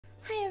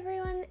Hi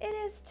everyone, it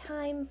is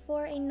time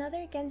for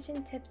another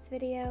Genshin tips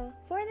video.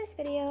 For this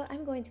video,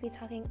 I'm going to be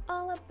talking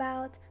all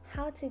about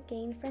how to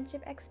gain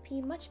friendship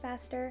XP much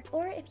faster,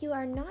 or if you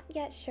are not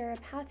yet sure of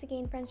how to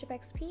gain friendship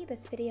XP,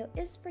 this video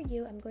is for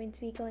you. I'm going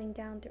to be going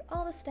down through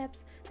all the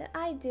steps that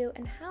I do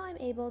and how I'm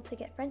able to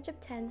get friendship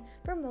 10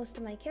 for most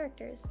of my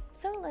characters.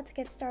 So let's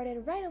get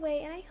started right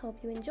away, and I hope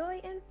you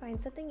enjoy and find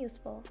something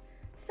useful.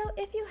 So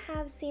if you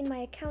have seen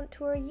my account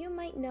tour, you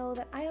might know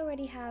that I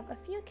already have a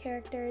few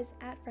characters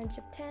at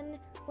Friendship 10,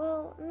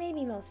 well,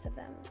 maybe most of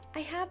them.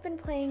 I have been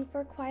playing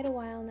for quite a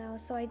while now,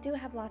 so I do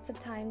have lots of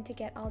time to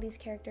get all these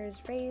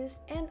characters raised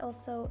and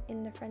also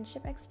in the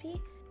Friendship XP,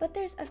 but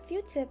there's a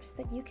few tips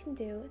that you can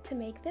do to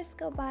make this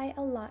go by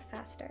a lot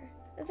faster.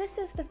 This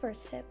is the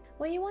first tip.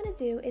 What you want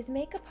to do is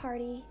make a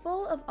party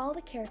full of all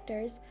the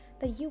characters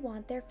that you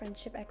want their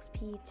friendship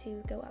XP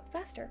to go up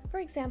faster. For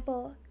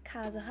example,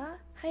 Kazuha,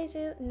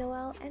 Haizu,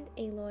 Noelle, and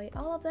Aloy,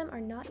 all of them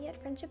are not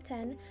yet friendship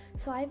 10,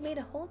 so I've made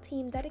a whole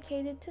team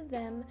dedicated to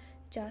them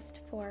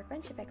just for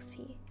friendship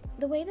XP.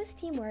 The way this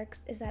team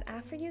works is that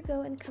after you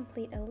go and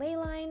complete a ley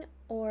line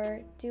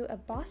or do a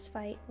boss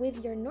fight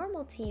with your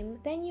normal team,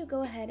 then you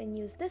go ahead and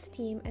use this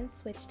team and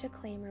switch to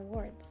claim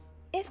rewards.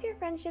 If your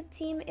friendship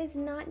team is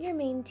not your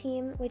main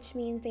team, which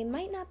means they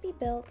might not be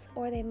built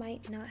or they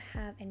might not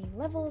have any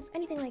levels,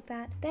 anything like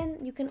that, then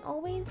you can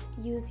always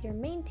use your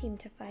main team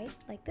to fight,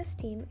 like this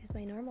team is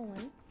my normal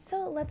one.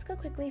 So let's go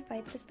quickly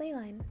fight this ley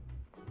line.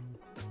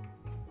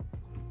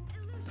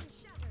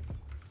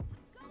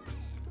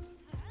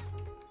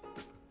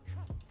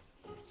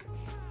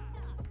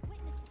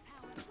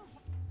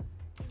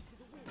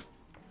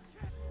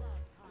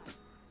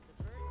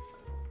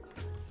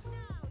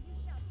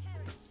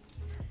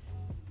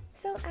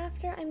 So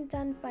after I'm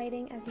done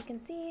fighting, as you can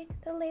see,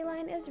 the ley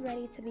line is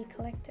ready to be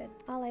collected.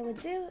 All I would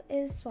do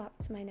is swap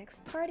to my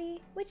next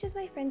party, which is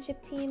my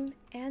friendship team,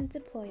 and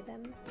deploy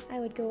them. I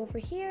would go over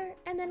here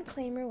and then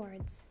claim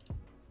rewards.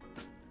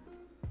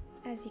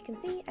 As you can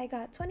see, I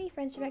got 20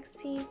 friendship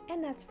XP,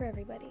 and that's for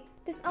everybody.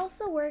 This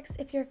also works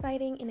if you're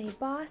fighting in a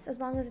boss, as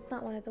long as it's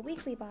not one of the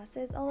weekly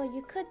bosses, although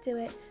you could do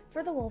it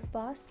for the wolf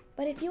boss.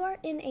 But if you are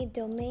in a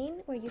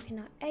domain where you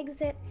cannot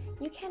exit,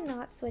 you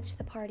cannot switch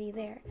the party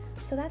there.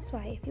 So that's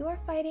why if you are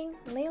fighting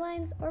ley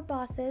lines or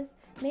bosses,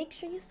 make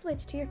sure you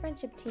switch to your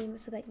friendship team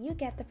so that you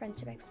get the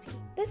friendship XP.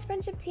 This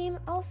friendship team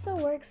also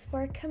works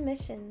for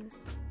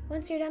commissions.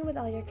 Once you're done with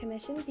all your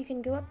commissions, you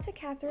can go up to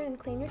Catherine and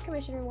claim your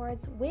commission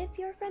rewards with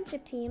your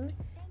friendship team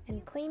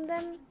and claim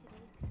them.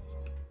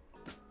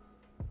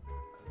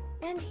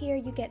 And here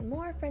you get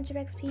more friendship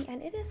XP,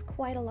 and it is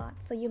quite a lot,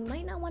 so you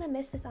might not want to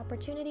miss this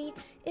opportunity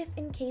if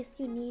in case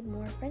you need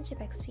more friendship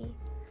XP.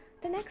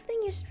 The next thing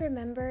you should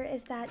remember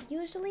is that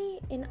usually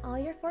in all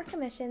your 4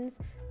 commissions,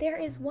 there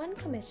is one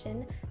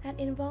commission that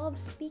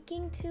involves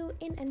speaking to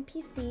an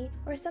NPC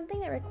or something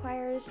that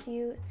requires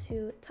you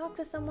to talk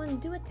to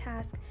someone, do a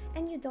task,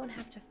 and you don't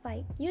have to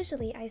fight.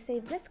 Usually I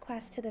save this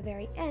quest to the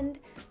very end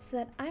so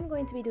that I'm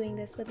going to be doing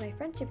this with my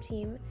friendship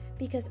team,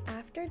 because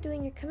after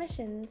doing your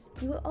commissions,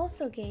 you will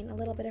also gain a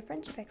little bit of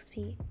friendship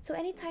XP. So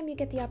anytime you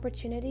get the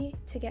opportunity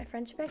to get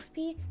friendship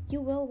XP, you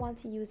will want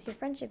to use your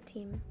friendship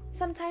team.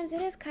 Sometimes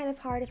it is kind of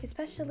hard if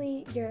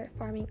especially you're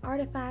farming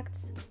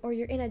artifacts or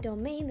you're in a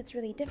domain that's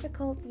really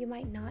difficult, you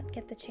might not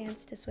get the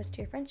chance to switch to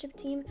your friendship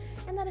team,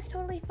 and that is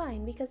totally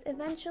fine because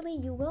eventually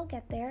you will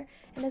get there,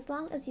 and as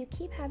long as you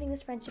keep having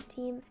this friendship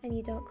team and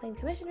you don't claim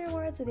commission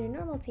rewards with your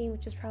normal team,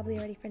 which is probably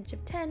already friendship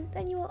 10,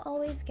 then you will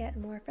always get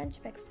more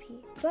friendship XP.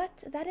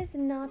 But that is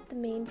not the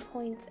main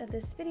point of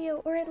this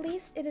video, or at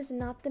least it is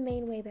not the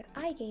main way that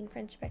I gain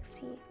friendship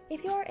XP.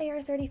 If you are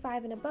AR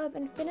 35 and above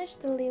and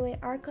finished the Leeway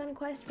Archon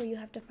quest where you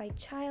have to fight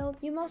Child,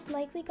 you most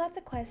likely got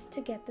the quest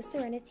to get the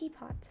Serenity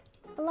Teapot.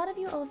 A lot of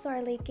you also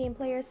are late game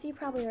players, so you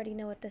probably already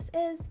know what this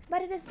is,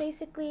 but it is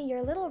basically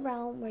your little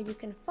realm where you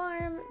can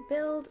farm,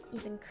 build,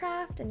 even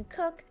craft and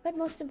cook, but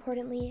most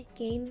importantly,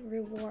 gain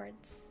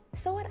rewards.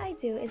 So what I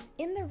do is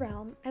in the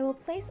realm, I will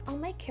place all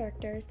my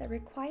characters that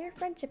require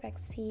friendship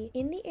XP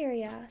in the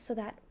area so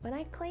that when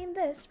I claim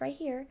this right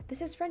here,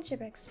 this is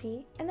friendship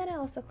XP, and then I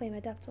also claim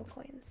Adeptal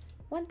coins.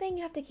 One thing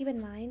you have to keep in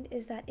mind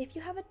is that if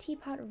you have a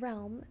teapot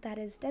realm that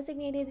is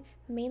designated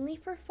mainly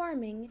for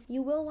farming,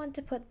 you will want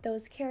to put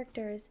those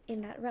characters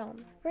in that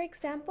realm. For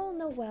example,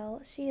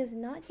 Noelle, she is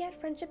not yet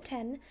friendship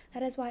 10,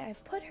 that is why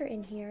I've put her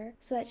in here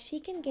so that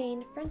she can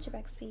gain friendship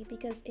XP,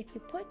 because if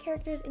you put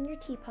characters in your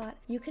teapot,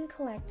 you can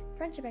collect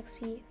friendship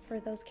XP for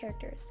those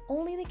characters.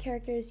 Only the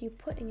characters you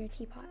put in your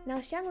teapot. Now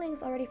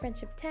Xiangling's already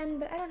friendship 10,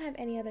 but I don't have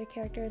any other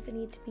characters that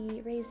need to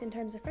be raised in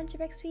terms of friendship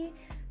XP,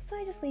 so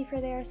I just leave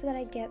her there so that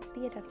I get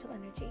the Adeptal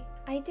energy.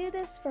 I do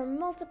this for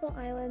multiple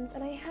islands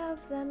and I have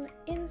them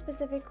in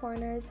specific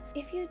corners.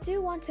 If you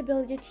do want to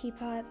build your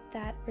teapot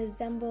that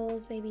resembles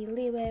levels, maybe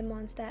Liyue,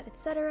 Mondstadt,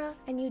 etc.,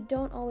 and you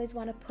don't always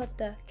want to put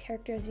the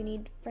characters you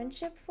need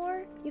friendship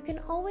for, you can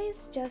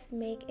always just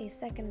make a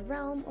second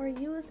realm or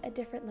use a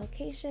different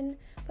location,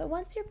 but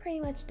once you're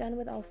pretty much done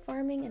with all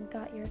farming and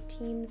got your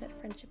teams at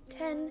friendship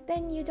 10,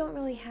 then you don't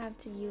really have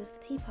to use the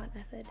teapot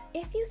method.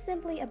 If you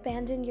simply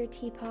abandon your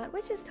teapot,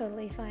 which is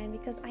totally fine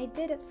because I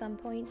did at some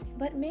point,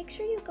 but make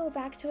sure you go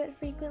back to it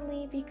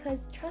frequently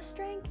because trust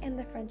rank and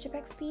the friendship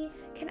XP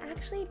can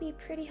actually be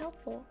pretty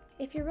helpful.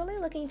 If you're really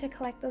looking to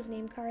collect those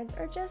name cards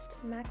or just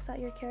max out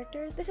your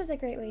characters, this is a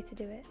great way to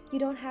do it. You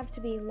don't have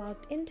to be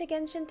logged into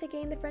Genshin to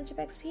gain the friendship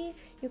XP.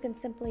 You can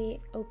simply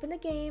open the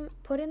game,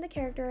 put in the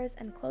characters,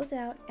 and close it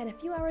out, and a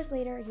few hours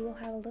later you will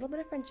have a little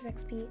bit of friendship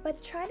XP.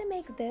 But try to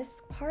make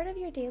this part of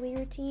your daily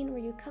routine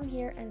where you come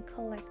here and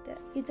collect it.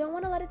 You don't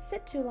want to let it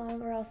sit too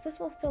long or else this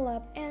will fill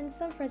up and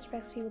some friendship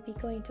XP will be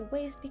going to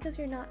waste because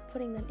you're not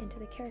putting them into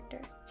the character.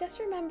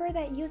 Just remember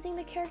that using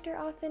the character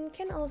often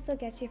can also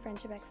get you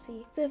friendship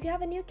XP. So if you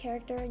have a new character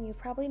and you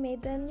probably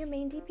made them your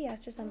main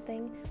DPS or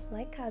something,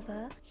 like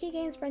Kazuha, he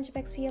gains friendship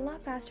XP a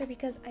lot faster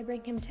because I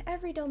bring him to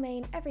every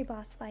domain, every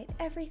boss fight,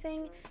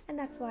 everything, and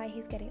that's why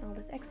he's getting all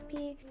this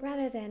XP,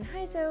 rather than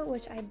Haizo,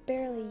 which I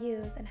barely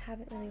use and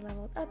haven't really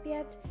leveled up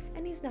yet,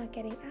 and he's not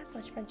getting as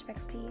much friendship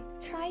XP.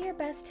 Try your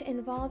best to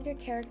involve your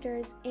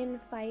characters in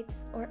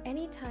fights or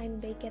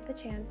anytime they get the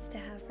chance to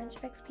have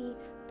friendship XP.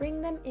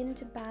 Bring them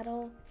into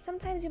battle.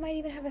 Sometimes you might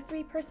even have a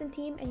 3-person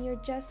team and you're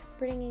just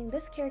bringing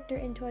this character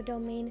into a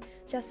domain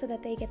just so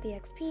that they get the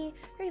XP.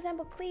 For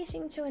example, Klee,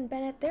 Xingqiu, and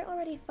Bennett, they're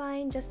already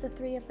fine, just the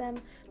 3 of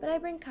them, but I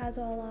bring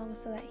Kazuha along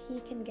so that he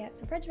can get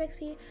some friendship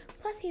XP,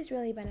 plus he's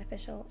really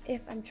beneficial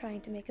if I'm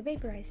trying to make a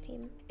vaporized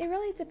team. It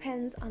really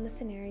depends on the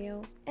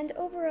scenario, and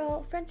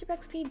overall, friendship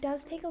XP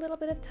does take a little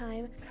bit of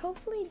time, but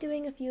hopefully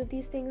doing a few of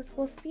these things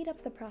will speed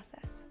up the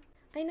process.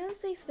 I know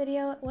this week's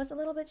video was a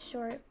little bit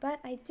short, but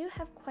I do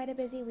have quite a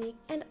busy week,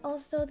 and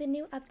also the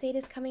new update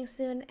is coming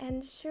soon,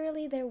 and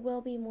surely there will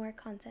be more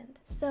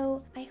content.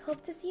 So I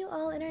hope to see you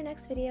all in our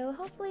next video.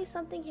 Hopefully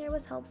something here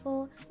was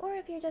helpful, or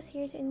if you're just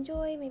here to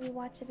enjoy, maybe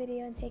watch a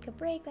video and take a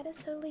break, that is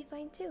totally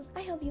fine too.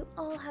 I hope you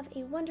all have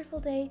a wonderful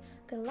day,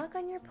 good luck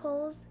on your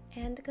pulls,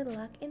 and good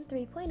luck in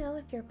 3.0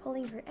 if you're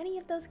pulling for any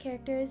of those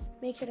characters.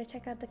 Make sure to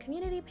check out the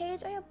community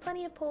page, I have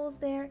plenty of polls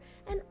there,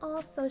 and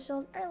all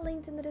socials are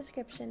linked in the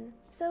description.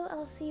 So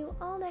I'll see you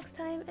all next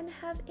time and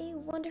have a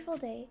wonderful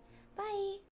day. Bye!